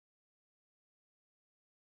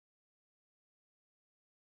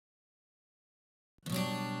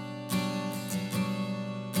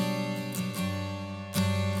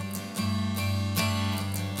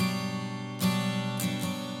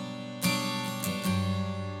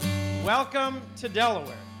Welcome to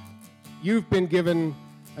Delaware. You've been given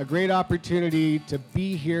a great opportunity to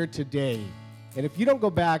be here today. And if you don't go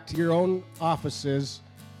back to your own offices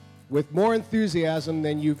with more enthusiasm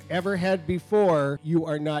than you've ever had before, you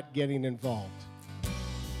are not getting involved.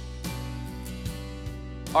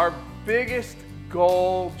 Our biggest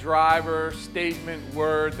goal, driver, statement,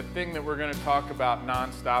 word, the thing that we're going to talk about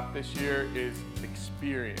nonstop this year is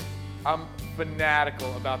experience. I'm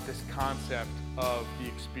fanatical about this concept of the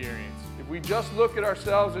experience. If we just look at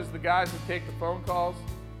ourselves as the guys who take the phone calls,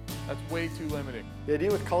 that's way too limiting. The idea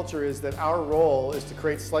with culture is that our role is to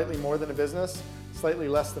create slightly more than a business, slightly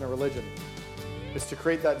less than a religion. It's to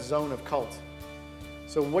create that zone of cult.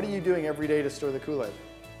 So what are you doing every day to stir the Kool-Aid?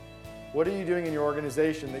 What are you doing in your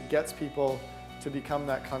organization that gets people to become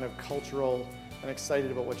that kind of cultural and excited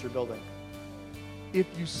about what you're building? If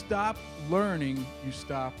you stop learning, you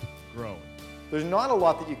stop growing. There's not a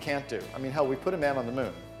lot that you can't do. I mean, hell, we put a man on the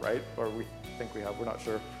moon, right? Or we think we have, we're not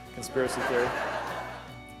sure. Conspiracy theory.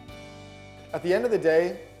 At the end of the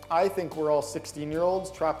day, I think we're all 16-year-olds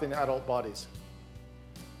trapped in adult bodies.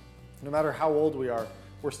 No matter how old we are,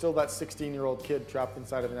 we're still that 16-year-old kid trapped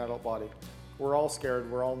inside of an adult body. We're all scared,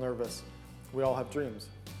 we're all nervous. We all have dreams,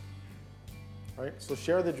 right? So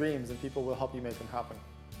share the dreams and people will help you make them happen.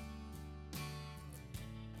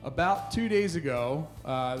 About 2 days ago,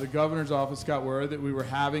 the governor's office got word that we were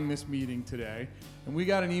having this meeting today, and we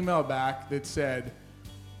got an email back that said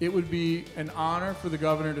it would be an honor for the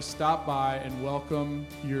governor to stop by and welcome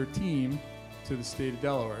your team to the state of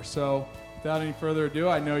Delaware. So without any further ado,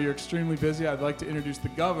 I know you're extremely busy. I'd like to introduce the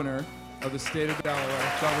governor of the state of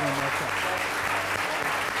Delaware, Governor Mark.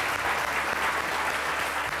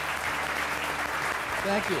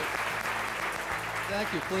 Thank you.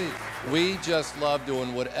 Thank you, please. We just love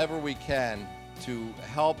doing whatever we can to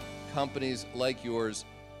help companies like yours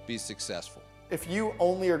be successful. If you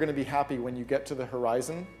only are going to be happy when you get to the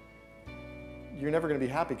horizon, you're never going to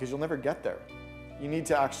be happy because you'll never get there. You need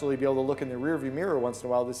to actually be able to look in the rearview mirror once in a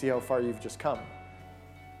while to see how far you've just come.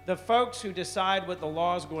 The folks who decide what the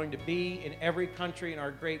law is going to be in every country in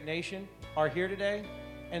our great nation are here today,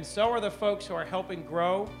 and so are the folks who are helping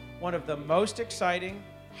grow one of the most exciting,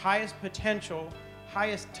 highest potential,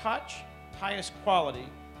 highest touch, highest quality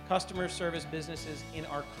customer service businesses in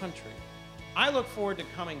our country. I look forward to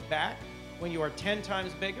coming back when you are 10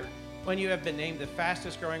 times bigger, when you have been named the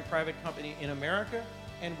fastest growing private company in America,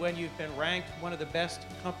 and when you've been ranked one of the best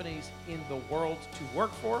companies in the world to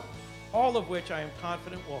work for, all of which I am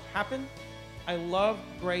confident will happen. I love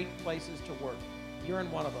great places to work. You're in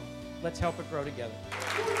one of them. Let's help it grow together.